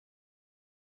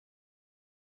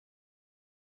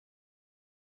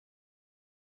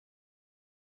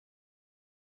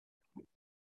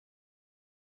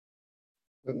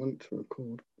I want to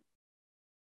record.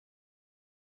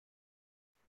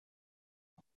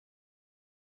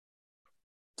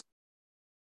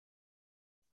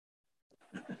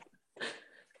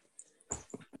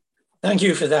 Thank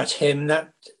you for that hymn.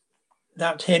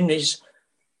 That hymn is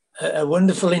a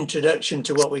wonderful introduction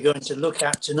to what we're going to look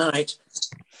at tonight.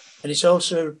 And it's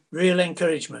also a real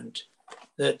encouragement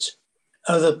that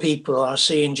other people are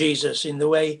seeing Jesus in the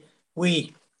way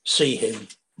we see him.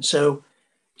 And so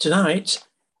tonight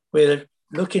we're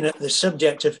looking at the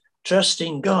subject of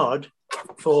trusting God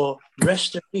for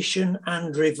restoration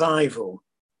and revival.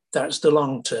 That's the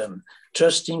long term.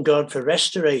 Trusting God for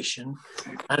restoration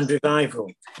and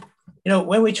revival. You know,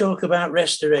 when we talk about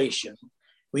restoration,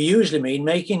 we usually mean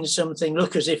making something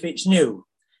look as if it's new,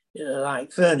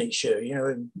 like furniture,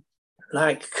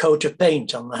 like a coat of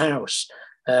paint on the house,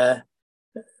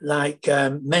 like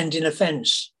mending a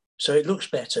fence so it looks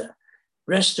better.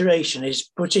 Restoration is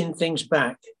putting things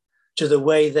back to the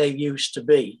way they used to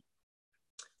be.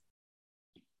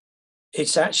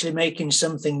 It's actually making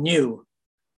something new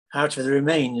out of the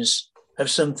remains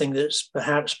of something that's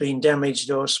perhaps been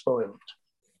damaged or spoiled.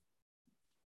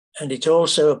 And it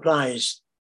also applies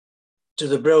to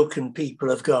the broken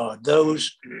people of God,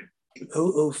 those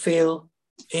who feel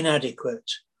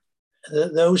inadequate,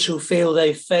 those who feel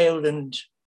they've failed and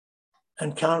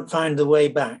can't find the way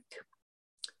back.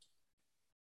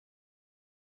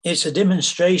 It's a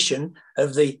demonstration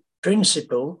of the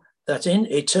principle that in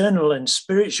eternal and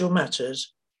spiritual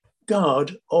matters,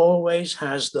 God always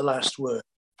has the last word.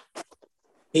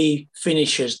 He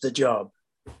finishes the job.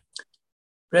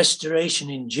 Restoration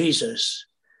in Jesus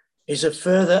is a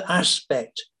further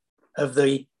aspect of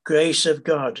the grace of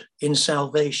God in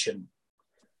salvation.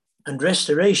 And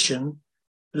restoration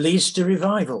leads to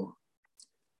revival.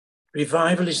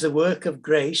 Revival is the work of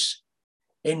grace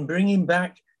in bringing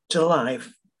back to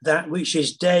life that which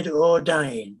is dead or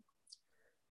dying.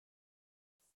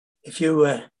 If you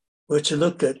were to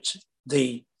look at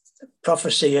the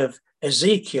prophecy of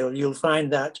Ezekiel, you'll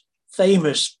find that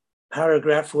famous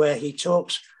paragraph where he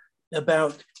talks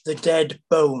about the dead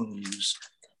bones.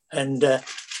 And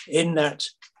in that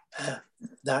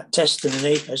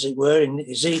testimony, as it were, in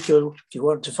Ezekiel, if you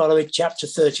want to follow it, chapter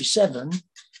 37,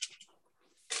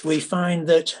 we find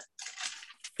that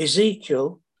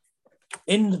Ezekiel,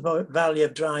 in the valley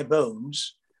of dry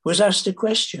bones, was asked a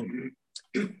question.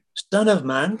 Son of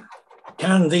man,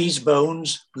 can these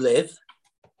bones live?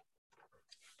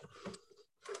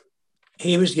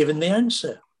 He was given the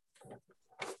answer.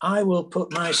 I will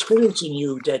put my spirit in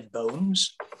you, dead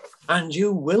bones, and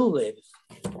you will live.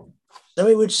 So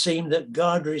it would seem that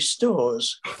God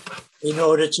restores in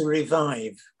order to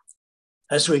revive,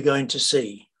 as we're going to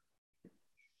see.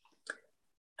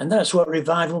 And that's what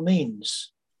revival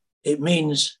means. It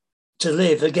means to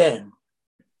live again.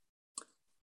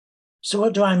 So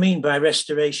what do I mean by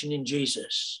restoration in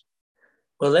Jesus?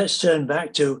 Well, let's turn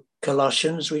back to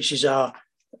Colossians, which is our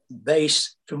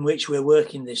base from which we're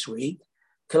working this week.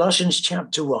 Colossians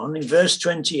chapter 1, in verse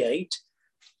 28,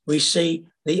 we see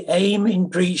the aim in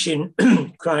preaching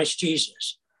Christ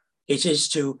Jesus. It is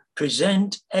to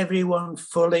present everyone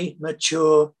fully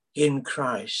mature in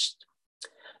Christ.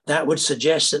 That would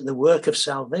suggest that the work of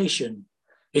salvation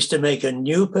is to make a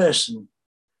new person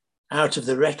out of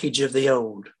the wreckage of the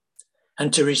old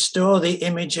and to restore the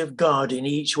image of God in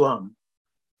each one.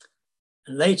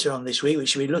 And later on this week, we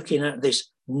shall be looking at this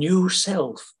new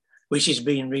self, which is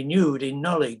being renewed in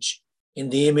knowledge in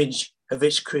the image of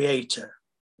its creator.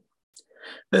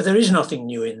 But there is nothing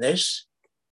new in this.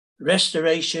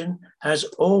 Restoration has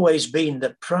always been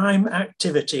the prime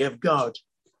activity of God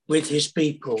with his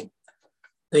people.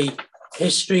 The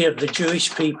history of the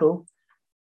Jewish people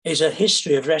is a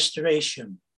history of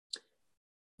restoration.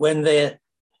 When their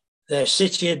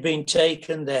city had been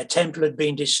taken, their temple had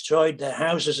been destroyed, their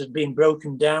houses had been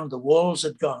broken down, the walls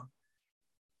had gone,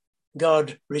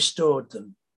 God restored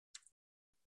them.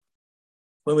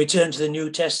 When we turn to the New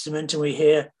Testament and we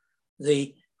hear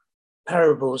the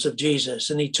parables of Jesus,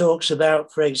 and he talks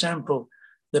about, for example,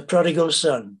 the prodigal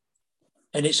son,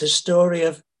 and it's a story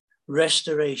of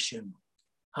restoration.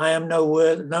 I am no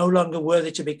longer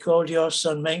worthy to be called your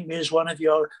son. Make me as one of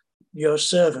your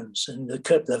servants. And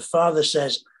the father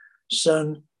says,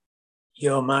 son,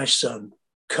 you're my son.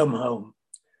 Come home.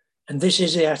 And this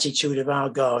is the attitude of our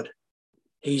God.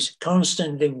 He's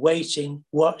constantly waiting,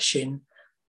 watching,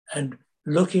 and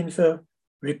looking for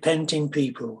repenting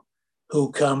people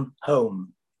who come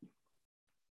home.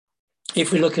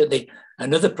 If we look at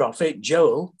another prophet,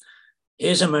 Joel,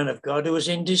 here's a man of God who was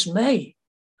in dismay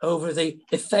over the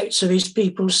effects of his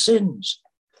people's sins.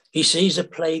 He sees a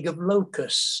plague of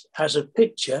locusts as a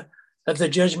picture of the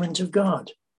judgment of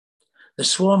God. The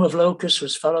swarm of locusts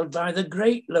was followed by the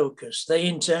great locusts. They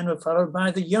in turn were followed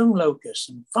by the young locusts.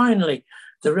 And finally,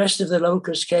 the rest of the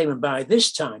locusts came, and by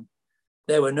this time,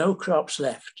 there were no crops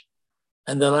left,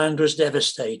 and the land was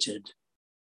devastated.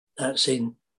 That's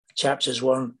in chapters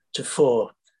 1 to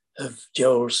 4 of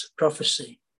Joel's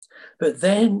prophecy. But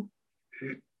then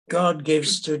God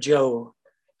gives to Joel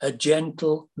a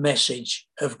gentle message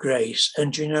of grace.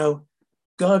 And you know,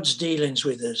 God's dealings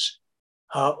with us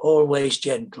are always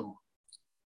gentle.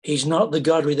 He's not the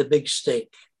God with a big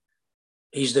stick.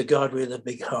 He's the God with a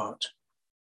big heart.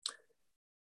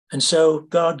 And so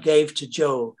God gave to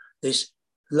Joel this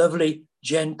lovely,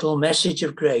 gentle message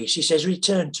of grace. He says,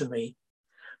 return to me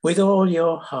with all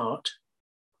your heart.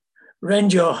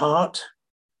 Rend your heart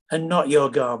and not your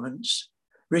garments.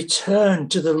 Return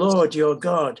to the Lord your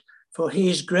God, for he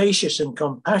is gracious and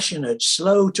compassionate,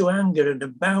 slow to anger and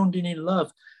abounding in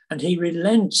love, and he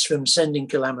relents from sending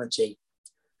calamity.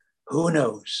 Who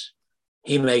knows?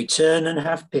 He may turn and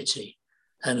have pity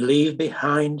and leave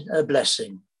behind a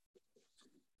blessing.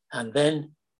 And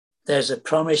then there's a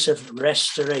promise of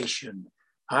restoration.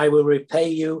 I will repay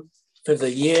you for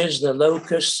the years the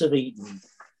locusts have eaten,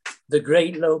 the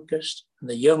great locust and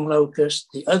the young locust,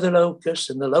 the other locust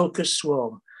and the locust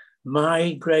swarm,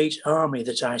 my great army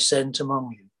that I sent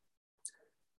among you.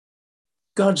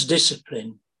 God's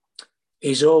discipline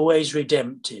is always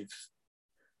redemptive.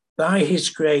 By his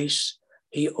grace,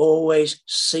 he always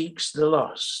seeks the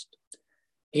lost.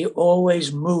 He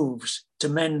always moves to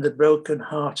mend the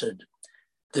brokenhearted.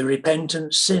 The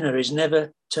repentant sinner is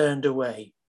never turned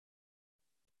away.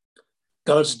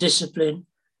 God's discipline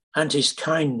and his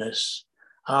kindness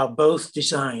are both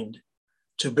designed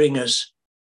to bring us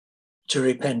to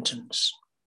repentance.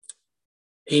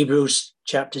 Hebrews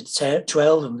chapter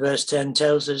 12 and verse 10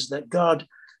 tells us that God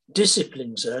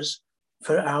disciplines us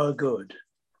for our good.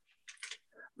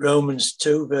 Romans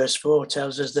 2 verse 4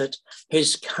 tells us that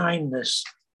his kindness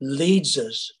leads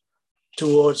us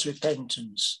towards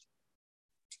repentance.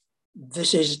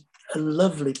 This is a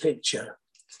lovely picture.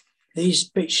 These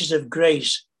pictures of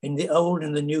grace in the Old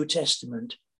and the New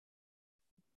Testament,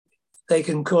 they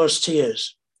can cause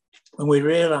tears when we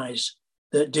realize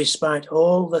that despite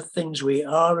all the things we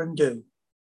are and do,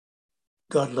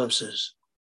 God loves us.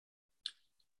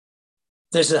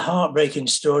 There's a heartbreaking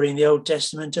story in the Old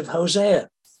Testament of Hosea.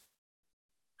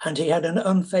 And he had an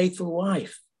unfaithful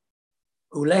wife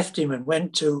who left him and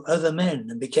went to other men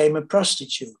and became a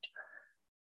prostitute.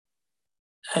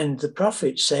 And the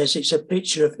prophet says it's a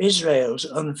picture of Israel's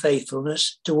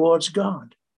unfaithfulness towards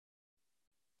God.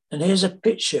 And here's a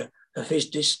picture of his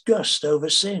disgust over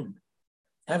sin.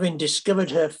 Having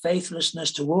discovered her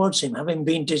faithlessness towards him, having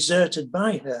been deserted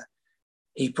by her,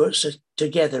 he puts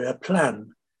together a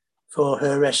plan for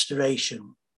her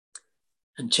restoration.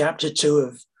 And chapter 2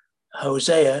 of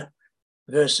Hosea,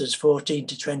 verses 14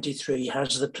 to 23,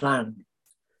 has the plan.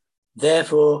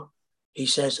 Therefore, he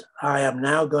says, I am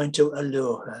now going to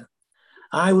allure her.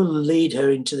 I will lead her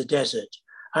into the desert.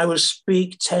 I will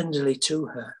speak tenderly to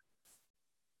her.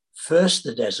 First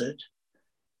the desert,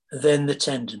 then the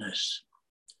tenderness.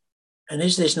 And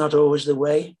is this not always the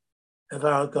way of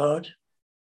our God?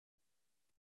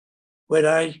 When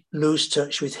I lose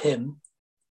touch with him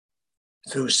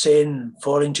through sin,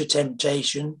 falling to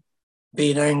temptation,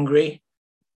 being angry,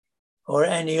 or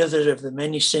any other of the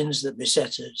many sins that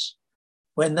beset us,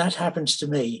 when that happens to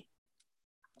me,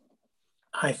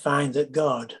 I find that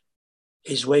God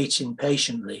is waiting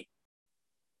patiently.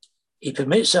 He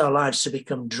permits our lives to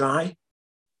become dry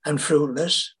and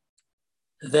fruitless.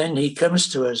 Then he comes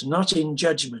to us not in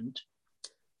judgment,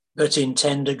 but in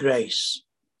tender grace.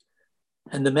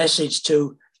 And the message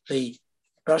to the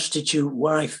prostitute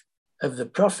wife of the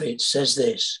prophet says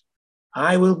this: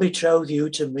 I will betroth you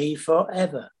to me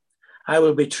forever. I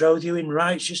will betroth you in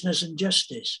righteousness and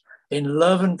justice, in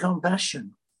love and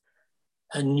compassion.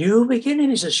 A new beginning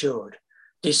is assured.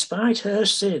 Despite her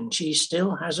sin, she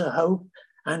still has a hope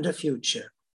and a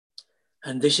future.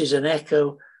 And this is an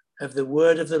echo of the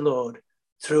word of the Lord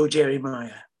through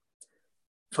Jeremiah.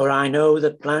 For I know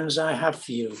the plans I have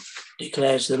for you,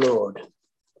 declares the Lord.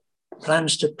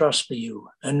 Plans to prosper you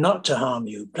and not to harm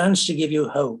you. Plans to give you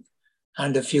hope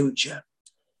and a future.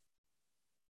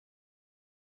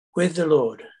 With the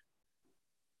Lord,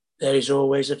 there is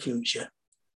always a future.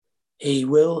 He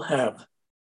will have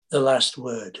the last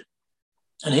word.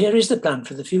 And here is the plan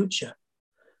for the future.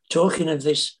 Talking of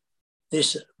this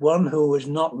one who was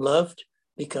not loved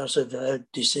because of her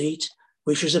deceit,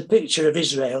 which was a picture of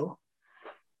Israel.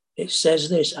 It says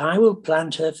this: I will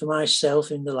plant her for myself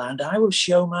in the land. I will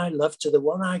show my love to the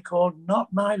one I called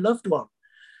not my loved one.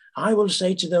 I will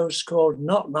say to those called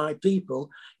not my people,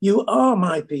 you are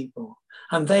my people.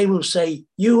 And they will say,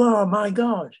 you are my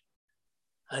God.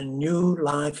 A new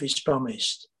life is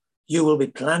promised. You will be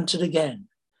planted again.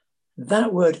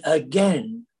 That word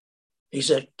again is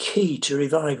a key to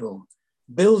revival.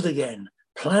 Build again,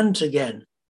 plant again,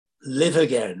 live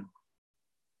again.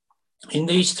 In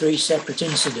these three separate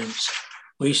incidents,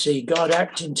 we see God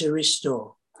acting to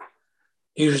restore.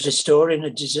 He was restoring a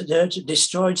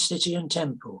destroyed city and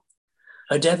temple,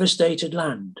 a devastated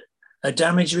land, a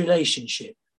damaged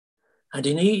relationship. And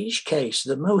in each case,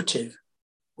 the motive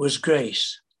was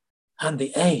grace and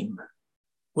the aim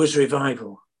was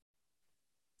revival.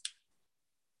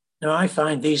 Now, I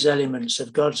find these elements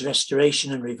of God's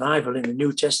restoration and revival in the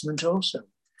New Testament also.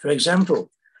 For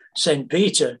example, St.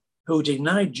 Peter, who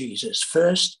denied Jesus,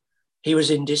 first, he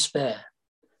was in despair.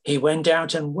 He went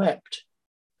out and wept.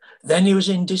 Then he was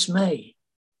in dismay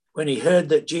when he heard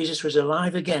that Jesus was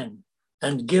alive again,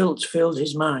 and guilt filled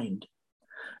his mind.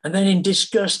 And then in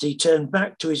disgust, he turned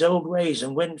back to his old ways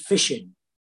and went fishing.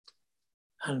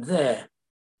 And there,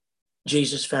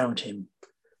 Jesus found him,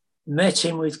 met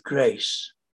him with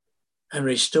grace, and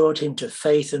restored him to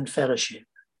faith and fellowship.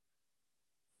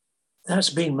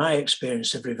 That's been my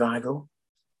experience of revival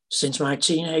since my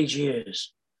teenage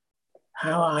years.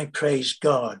 How I praise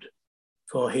God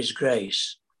for his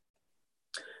grace.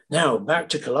 Now, back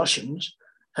to Colossians,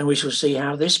 and we shall see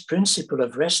how this principle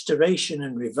of restoration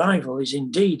and revival is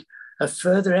indeed a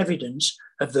further evidence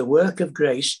of the work of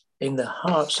grace in the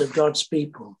hearts of God's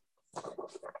people.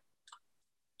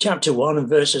 Chapter 1 and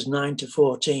verses 9 to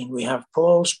 14, we have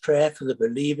Paul's prayer for the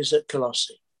believers at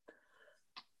Colossae.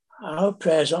 Our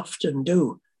prayers often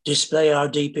do display our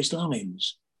deepest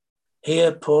longings.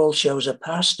 Here, Paul shows a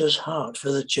pastor's heart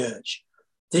for the church.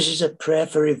 This is a prayer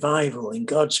for revival in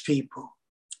God's people.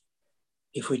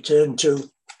 If we turn to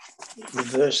the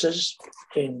verses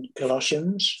in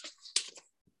Colossians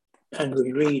and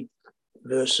we read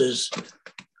verses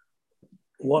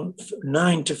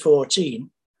 9 to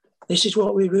 14, this is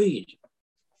what we read.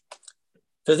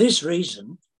 For this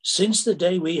reason, since the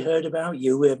day we heard about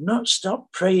you, we have not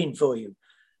stopped praying for you.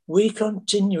 We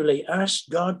continually ask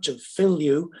God to fill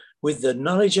you with the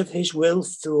knowledge of his will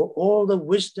through all the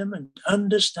wisdom and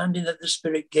understanding that the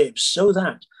Spirit gives, so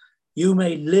that you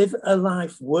may live a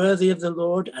life worthy of the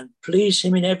Lord and please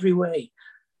him in every way,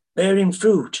 bearing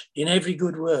fruit in every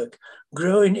good work,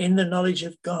 growing in the knowledge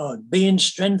of God, being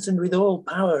strengthened with all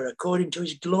power according to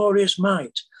his glorious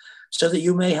might, so that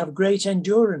you may have great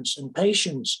endurance and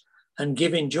patience, and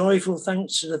giving joyful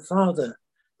thanks to the Father,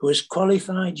 who has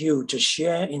qualified you to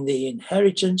share in the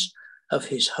inheritance of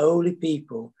his holy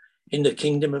people in the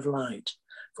kingdom of light.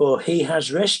 For he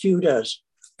has rescued us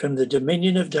from the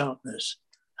dominion of darkness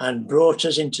and brought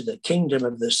us into the kingdom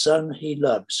of the Son he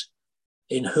loves,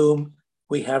 in whom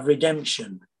we have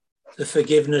redemption, the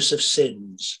forgiveness of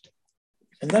sins.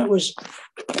 And that was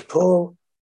Paul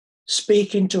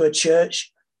speaking to a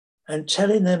church and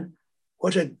telling them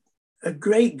what a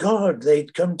great God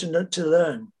they'd come to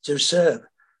learn, to serve,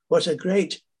 what a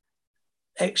great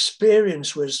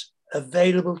experience was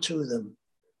available to them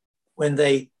when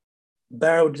they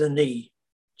bowed the knee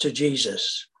to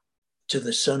Jesus, to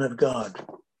the Son of God.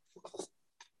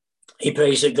 He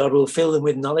prays that God will fill them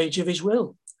with knowledge of his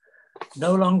will.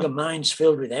 No longer minds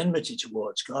filled with enmity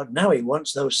towards God. Now he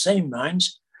wants those same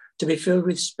minds to be filled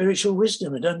with spiritual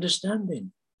wisdom and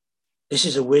understanding. This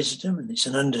is a wisdom and it's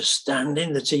an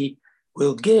understanding that he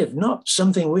will give, not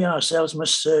something we ourselves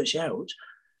must search out.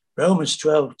 Romans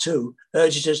 12:2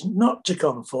 urges us not to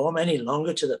conform any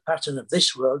longer to the pattern of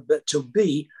this world, but to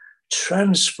be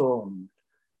transformed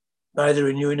by the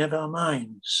renewing of our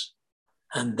minds.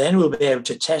 And then we'll be able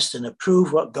to test and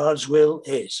approve what God's will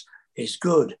is, his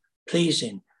good,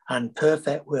 pleasing, and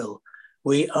perfect will.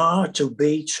 We are to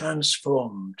be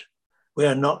transformed. We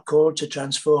are not called to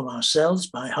transform ourselves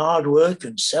by hard work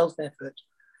and self-effort.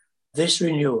 This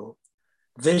renewal,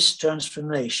 this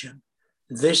transformation,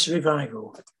 this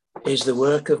revival is the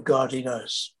work of God in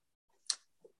us.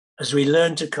 As we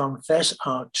learn to confess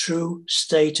our true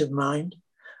state of mind,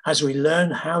 as we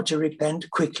learn how to repent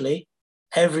quickly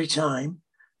every time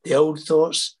the old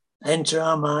thoughts enter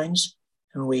our minds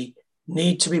and we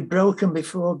need to be broken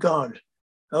before God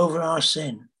over our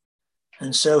sin.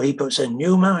 And so he puts a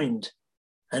new mind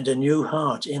and a new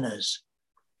heart in us.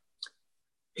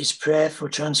 His prayer for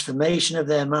transformation of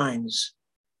their minds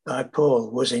by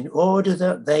Paul was in order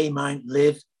that they might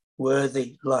live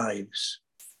worthy lives.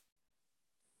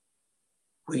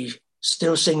 We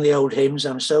still sing the old hymns.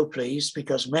 I'm so pleased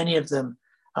because many of them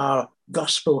are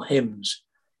gospel hymns.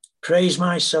 Praise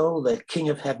my soul, the King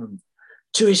of heaven.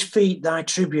 To his feet thy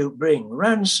tribute bring,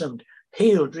 ransomed,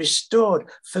 healed, restored,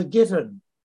 forgiven.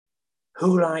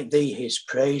 Who like thee his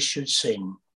praise should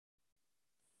sing?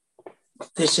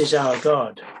 This is our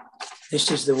God.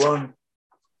 This is the one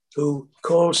who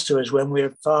calls to us when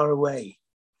we're far away,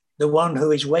 the one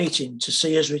who is waiting to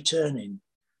see us returning.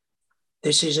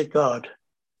 This is a God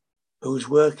whose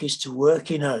work is to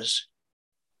work in us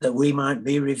that we might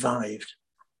be revived.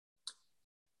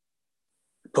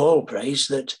 Paul prays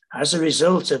that as a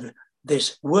result of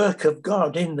this work of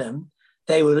God in them,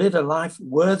 they will live a life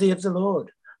worthy of the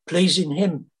Lord, pleasing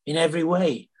him in every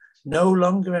way, no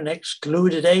longer an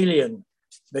excluded alien,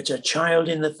 but a child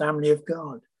in the family of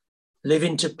God,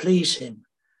 living to please him.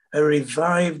 A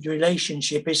revived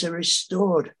relationship is a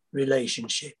restored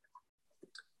relationship.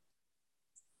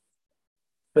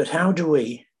 But how do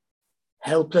we,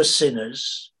 helpless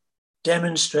sinners,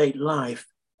 demonstrate life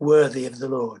worthy of the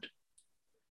Lord?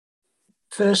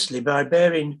 Firstly, by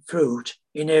bearing fruit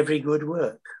in every good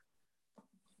work.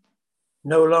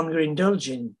 No longer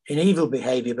indulging in evil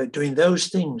behavior, but doing those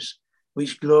things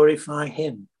which glorify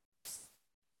him.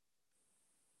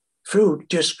 Fruit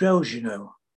just grows, you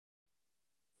know.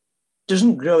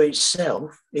 Doesn't grow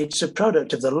itself. It's a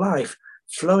product of the life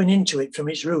flowing into it from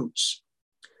its roots.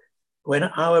 When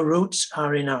our roots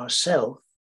are in ourself,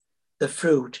 the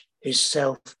fruit is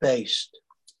self-based.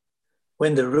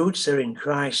 When the roots are in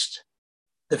Christ,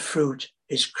 the fruit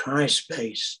is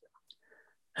Christ-based.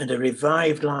 And a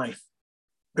revived life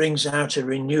brings out a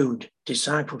renewed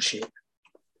discipleship.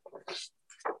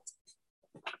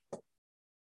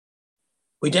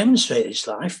 We demonstrate this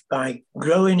life by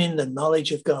growing in the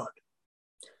knowledge of God.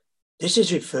 This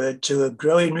is referred to a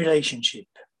growing relationship,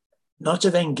 not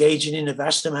of engaging in a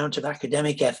vast amount of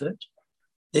academic effort.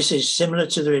 This is similar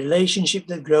to the relationship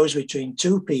that grows between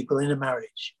two people in a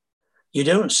marriage. You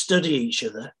don't study each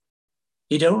other.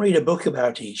 You don't read a book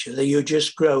about each other. You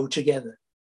just grow together.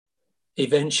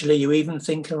 Eventually, you even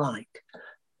think alike.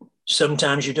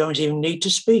 Sometimes you don't even need to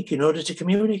speak in order to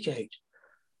communicate.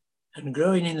 And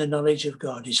growing in the knowledge of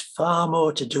God is far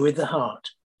more to do with the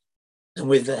heart than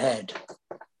with the head.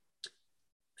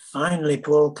 Finally,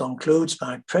 Paul concludes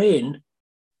by praying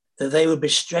that they will be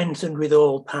strengthened with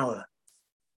all power.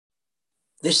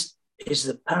 This is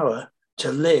the power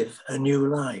to live a new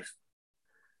life.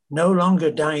 No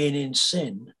longer dying in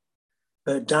sin,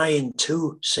 but dying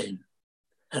to sin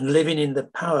and living in the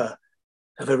power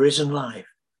of a risen life,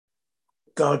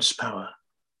 God's power.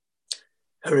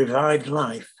 A revived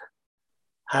life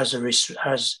has a restored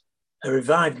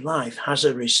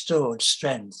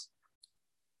strength.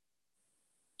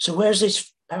 So where's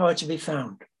this power to be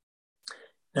found?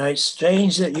 Now, it's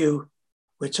strange that you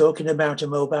were talking about a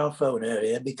mobile phone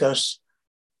earlier, because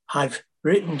I've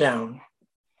written down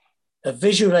a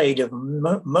visual aid of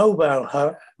mobile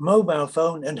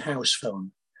phone and house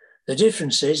phone. The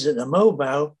difference is that the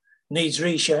mobile needs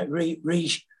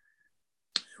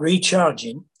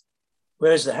recharging,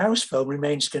 whereas the house phone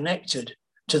remains connected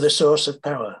to the source of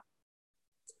power.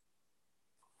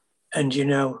 And you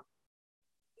know,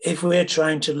 if we're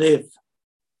trying to live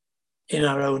in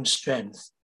our own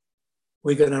strength,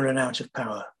 we're going to run out of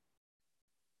power.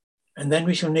 And then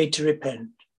we shall need to repent.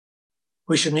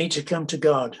 We shall need to come to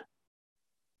God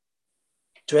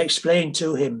to explain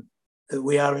to him that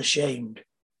we are ashamed,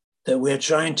 that we're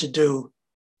trying to do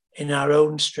in our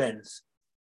own strength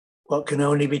what can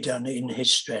only be done in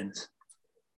his strength.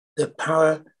 The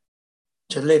power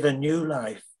to live a new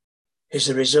life is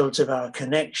the result of our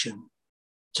connection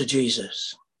to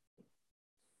Jesus.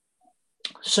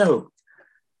 So,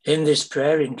 in this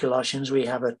prayer in Colossians, we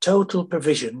have a total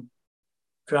provision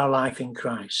for our life in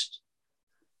Christ.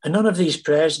 And none of these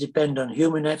prayers depend on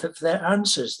human effort for their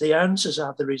answers. The answers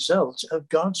are the result of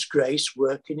God's grace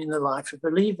working in the life of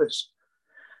believers.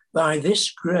 By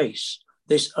this grace,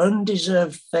 this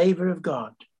undeserved favor of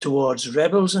God towards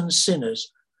rebels and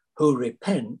sinners who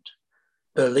repent,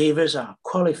 believers are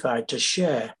qualified to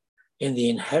share in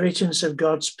the inheritance of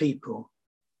God's people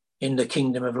in the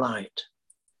kingdom of light.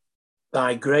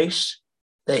 By grace,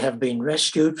 they have been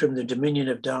rescued from the dominion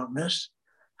of darkness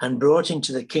and brought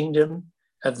into the kingdom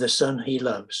of the Son he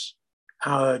loves,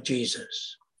 our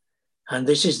Jesus. And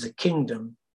this is the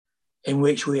kingdom in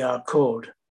which we are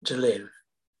called to live.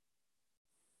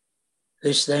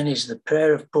 This then is the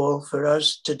prayer of Paul for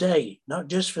us today, not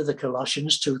just for the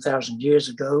Colossians 2,000 years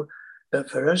ago, but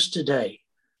for us today.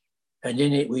 And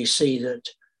in it we see that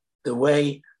the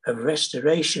way of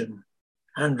restoration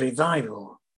and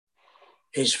revival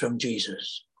is from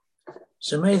Jesus.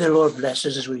 So may the Lord bless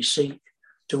us as we seek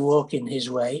to walk in his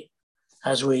way,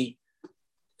 as we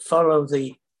follow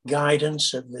the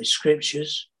guidance of the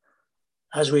scriptures,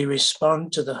 as we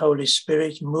respond to the Holy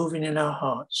Spirit moving in our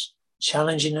hearts,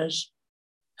 challenging us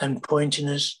and pointing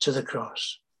us to the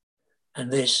cross.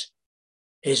 And this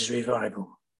is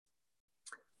revival.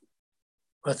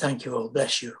 Well, thank you all.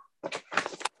 Bless you.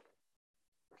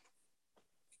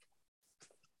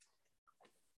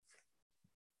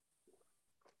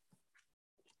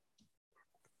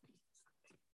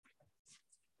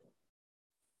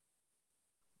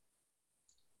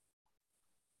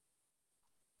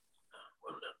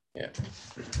 Yeah.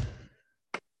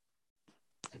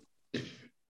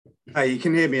 Hi, you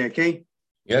can hear me okay?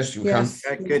 Yes, you can.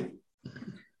 Yeah, good.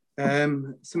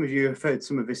 Some of you have heard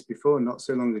some of this before, not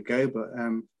so long ago, but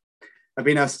I've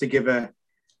been asked to give a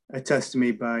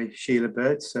testimony by Sheila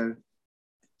Bird. So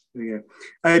there we go.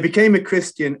 I became a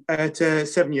Christian at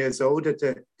 7 years old at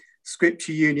a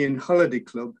Scripture Union holiday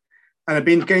club. And I've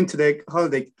been going to the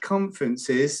holiday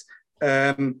conferences,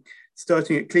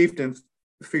 starting at Clevedon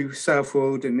through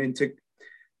Southwold and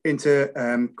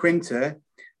into Quinta.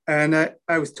 And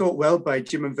I was taught well by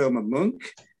Jim and Vilma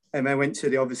Monk. And I went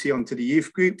obviously onto the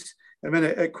youth groups. And then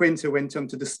at Quinta went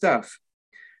onto the staff.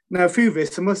 Now through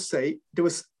this, I must say,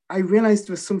 I realized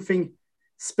there was something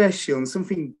special and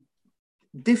something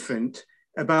different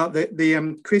about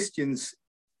the Christians,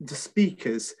 the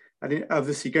speakers. I didn't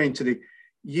obviously going to the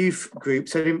youth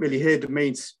groups. I didn't really hear the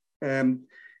main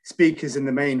speakers in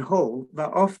the main hall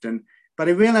that often, but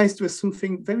I realized there was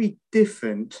something very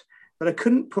different, but I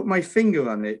couldn't put my finger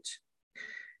on it.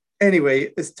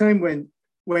 Anyway, as time went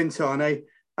on,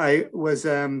 I was,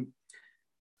 and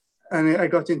I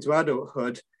got into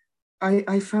adulthood,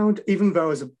 I found, even though I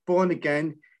was a born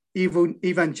again,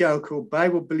 evangelical,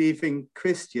 Bible-believing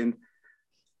Christian,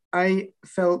 I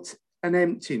felt an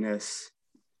emptiness.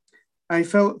 I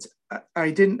felt I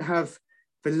didn't have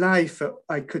the life that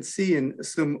I could see in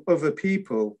some other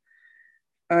people.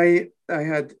 I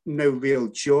had no real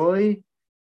joy.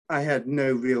 I had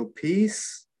no real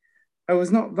peace. I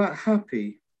was not that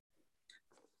happy.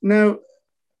 Now,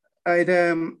 I'd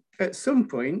at some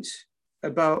point, I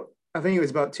think it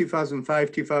was about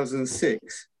 2005,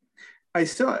 2006,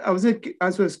 as I was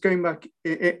going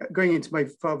into my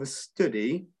father's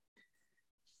study,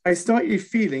 I started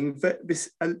feeling that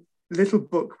this little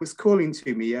book was calling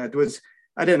to me. I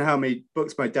don't know how many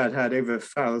books my dad had, over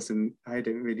 1,000. I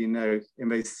don't really know in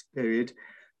this period.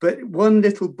 But one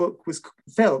little book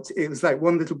it was like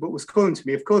one little book was calling to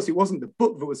me. Of course, it wasn't the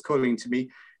book that was calling to me,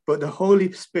 but the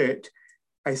Holy Spirit,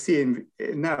 I see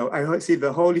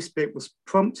the Holy Spirit was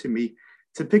prompting me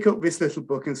to pick up this little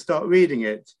book and start reading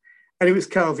it. And it was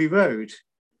Calvary Road.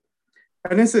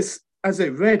 And as I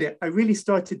read it, I really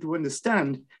started to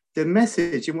understand the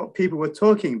message and what people were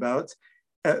talking about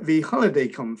at the holiday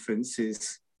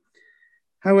conferences.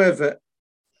 However,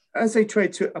 as I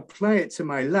tried to apply it to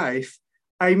my life,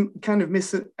 I kind of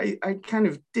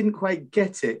didn't quite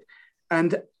get it.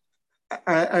 And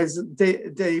as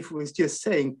Dave was just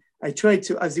saying, I tried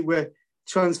to, as it were,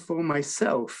 transform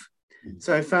myself.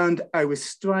 So I found I was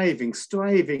striving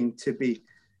for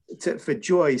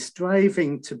joy,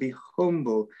 striving to be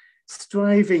humble,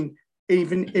 striving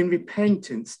even in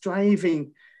repentance,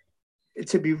 striving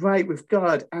to be right with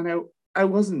God. And I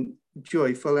wasn't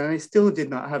joyful, and I still did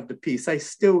not have the peace. I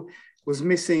still was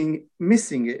missing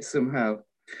it somehow.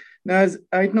 Now, as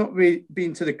I'd not really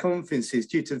been to the conferences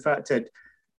due to the fact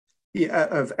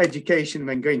of education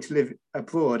when going to live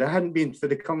abroad, I hadn't been for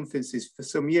the conferences for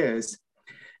some years.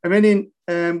 And then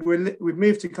we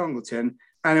moved to Congleton,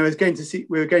 and we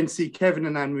were going to see Kevin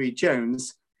and Anne-Marie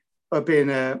Jones up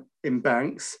in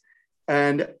Banks.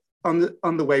 And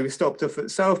on the way, we stopped off at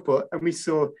Southport, and we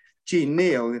saw Jean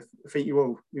Neal. I think you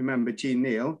all remember Jean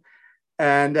Neal.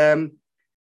 And I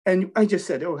just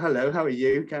said, "Oh, hello, how are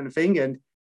you?" kind of thing.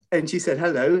 And she said,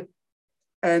 "Hello."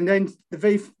 And then the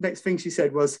very next thing she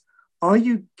said was, "Are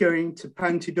you going to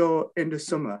Pantador in the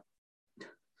summer?"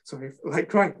 Sorry, like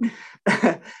crying.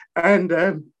 And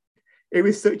it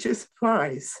was such a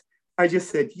surprise. I just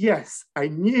said, yes. I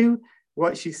knew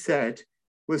what she said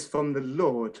was from the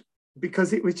Lord,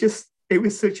 because it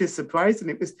was such a surprise. And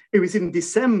it was in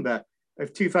December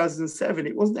of 2007.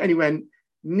 It wasn't anywhere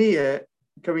near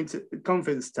going to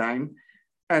conference time.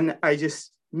 And I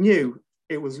just knew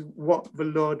it was what the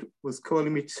Lord was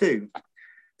calling me to.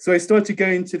 So I started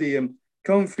going to the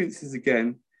conferences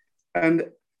again, and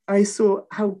I saw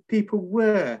how people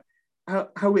were,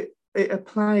 how it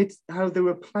applied, how they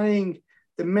were applying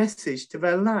the message to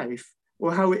their life,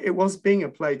 or how it was being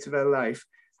applied to their life,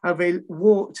 how they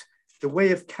walked the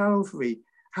way of Calvary,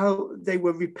 how they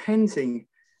were repenting,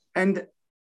 and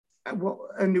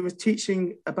they were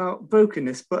teaching about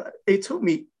brokenness. But it took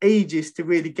me ages to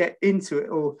really get into it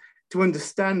or to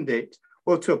understand it,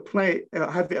 or to apply,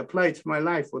 have it applied to my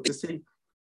life, or to see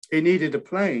it needed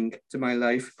applying to my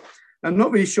life. I'm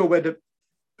not really sure where the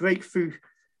breakthrough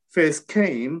first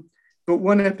came, but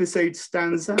one episode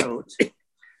stands out.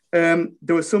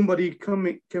 There was somebody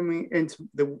coming into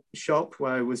the shop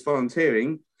where I was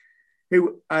volunteering, he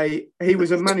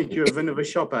was a manager of another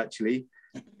shop actually,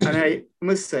 and I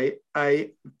must say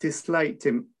I disliked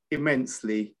him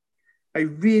immensely. He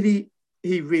really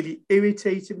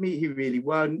irritated me. He really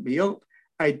wound me up.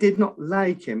 I did not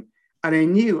like him, and I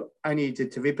knew I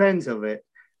needed to repent of it.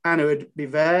 And I would be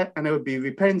there, and I would be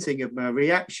repenting of my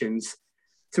reactions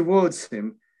towards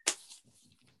him.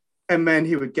 And then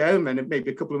he would go, and then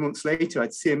maybe a couple of months later,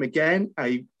 I'd see him again.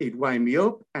 He'd wind me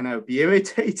up, and I would be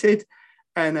irritated,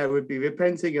 and I would be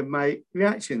repenting of my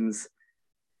reactions.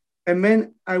 And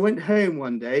then I went home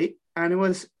one day, and I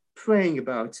was praying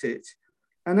about it.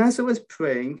 And as I was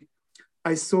praying,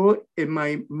 I saw in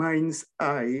my mind's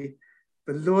eye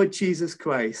the Lord Jesus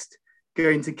Christ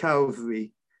going to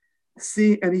Calvary.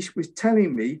 See, and he was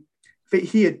telling me that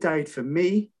he had died for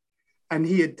me, and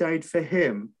he had died for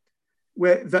him.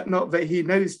 Not that he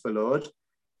knows the Lord,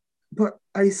 but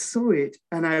I saw it,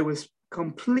 and I was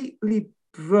completely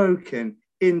broken,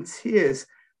 in tears,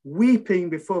 weeping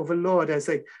before the Lord as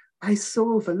I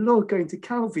saw the Lord going to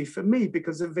Calvary for me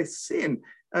because of this sin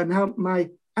and how my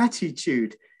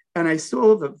attitude. And I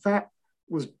saw that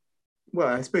was, well,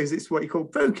 I suppose it's what you call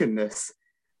brokenness.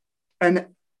 And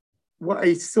what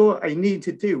I saw I need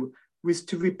to do was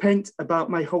to repent about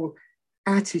my whole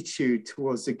attitude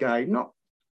towards the guy, not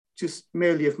just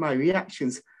merely of my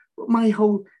reactions, but my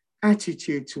whole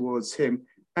attitude towards him.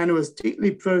 And I was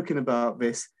deeply broken about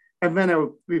this. And then I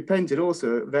repented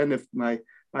also then of my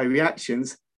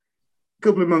reactions. A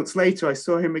couple of months later, I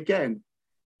saw him again.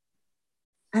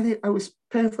 And I was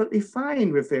perfectly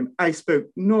fine with him. I spoke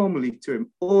normally to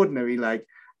him, ordinary, like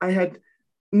I had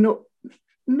no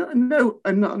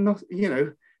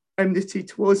enmity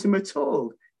towards him at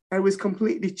all. I was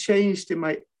completely changed in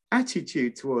my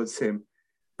attitude towards him.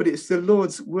 But it's the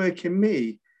Lord's work in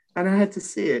me, and I had to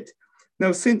see it.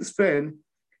 Now, since then,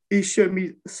 he showed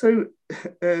me so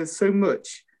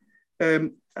much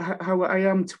how I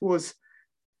am towards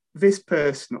this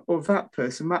person or that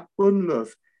person, that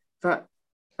unlove, that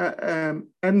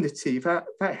enmity,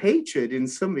 that hatred in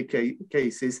some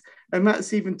cases, and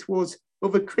that's even towards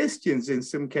other Christians in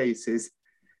some cases.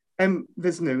 And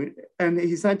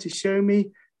he's had to show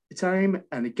me time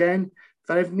and again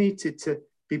that I've needed to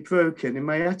be broken in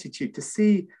my attitude, to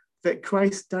see that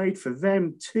Christ died for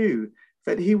them too,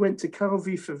 that he went to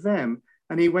Calvary for them,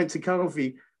 and he went to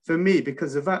Calvary for me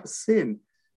because of that sin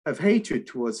of hatred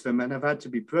towards them. And I've had to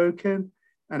be broken,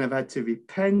 and I've had to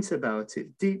repent about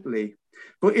it deeply.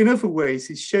 But in other ways,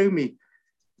 he's shown me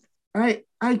I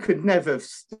could never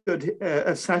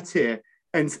have sat here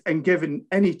and given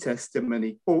any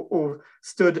testimony or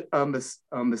stood on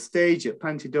the stage at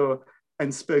Pantidor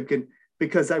and spoken,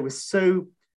 because I was so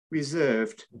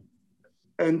reserved.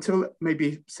 Until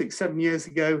maybe 6-7 years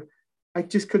ago, I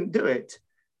just couldn't do it.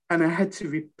 And I had to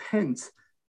repent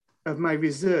of my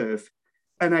reserve.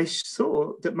 And I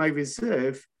saw that my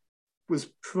reserve was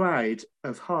pride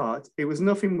of heart. It was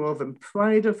nothing more than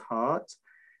pride of heart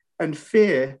and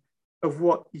fear of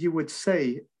what you would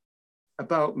say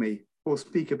about me or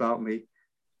speak about me.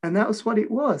 And that was what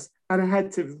it was. And I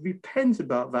had to repent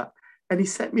about that. And he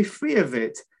set me free of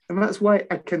it. And that's why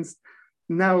I can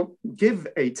now give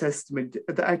a testament,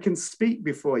 that I can speak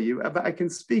before you, that I can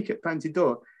speak at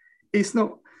Pantidor. It's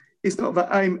not that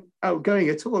I'm outgoing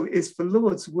at all. It's the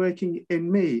Lord's working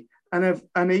in me.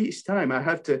 And each time I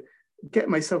have to get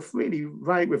myself really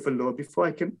right with the Lord before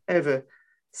I can ever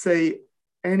say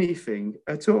anything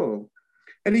at all.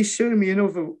 And he's shown me in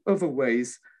other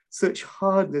ways such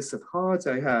hardness of heart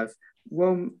I have,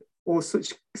 or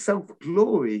such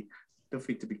self-glory,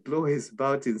 nothing to be glorious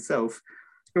about himself,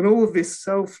 and all this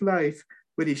self-life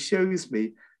where he shows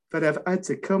me that I've had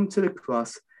to come to the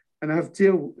cross and I've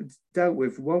dealt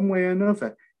with one way or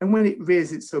another. And when it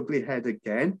rears its ugly head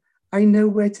again, I know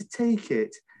where to take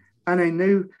it. And I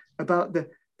know about the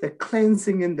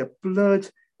cleansing in the blood.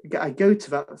 I go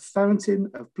to that fountain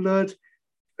of blood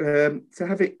to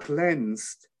have it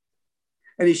cleansed.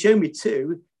 And he showed me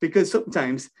too, because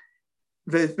sometimes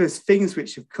there's things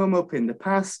which have come up in the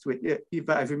past that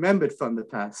I've remembered from the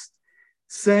past,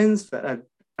 sins that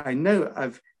I know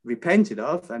I've repented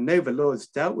of. I know the Lord's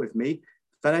dealt with me,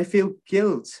 but I feel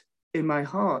guilt in my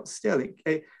heart still.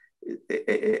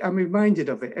 I'm reminded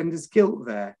of it, and there's guilt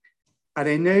there. And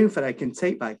I know that I can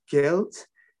take that guilt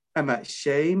and that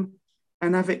shame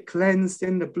and have it cleansed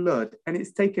in the blood, and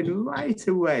it's taken right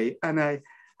away, and I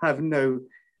have no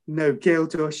no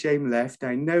guilt or shame left.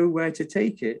 I know where to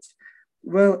take it.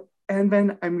 Well, and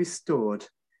then I'm restored.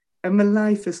 And my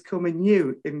life has come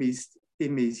anew in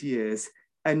these years.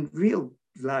 And real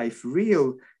life,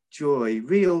 real joy,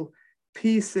 real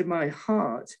peace in my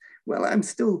heart. Well, I'm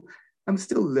still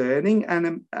learning,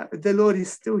 and the Lord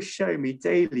is still showing me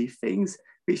daily things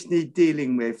which need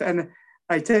dealing with. And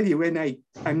I tell you, when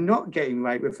I'm not getting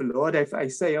right with the Lord, if I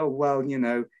say, oh, well, you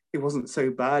know, it wasn't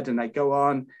so bad, and I go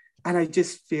on, and I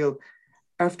just feel,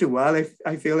 after a while,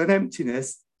 I feel an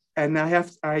emptiness, and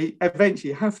I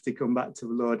eventually have to come back to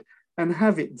the Lord and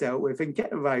have it dealt with and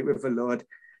get right with the Lord.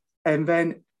 And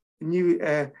then new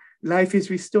life is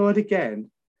restored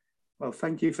again. Well,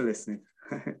 thank you for listening.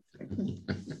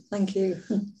 Thank you.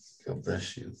 God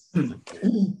bless you.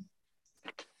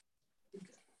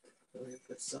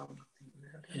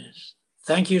 Yes.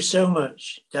 Thank you so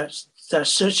much. That's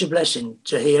such a blessing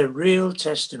to hear real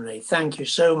testimony. Thank you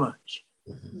so much.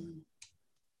 Mhm.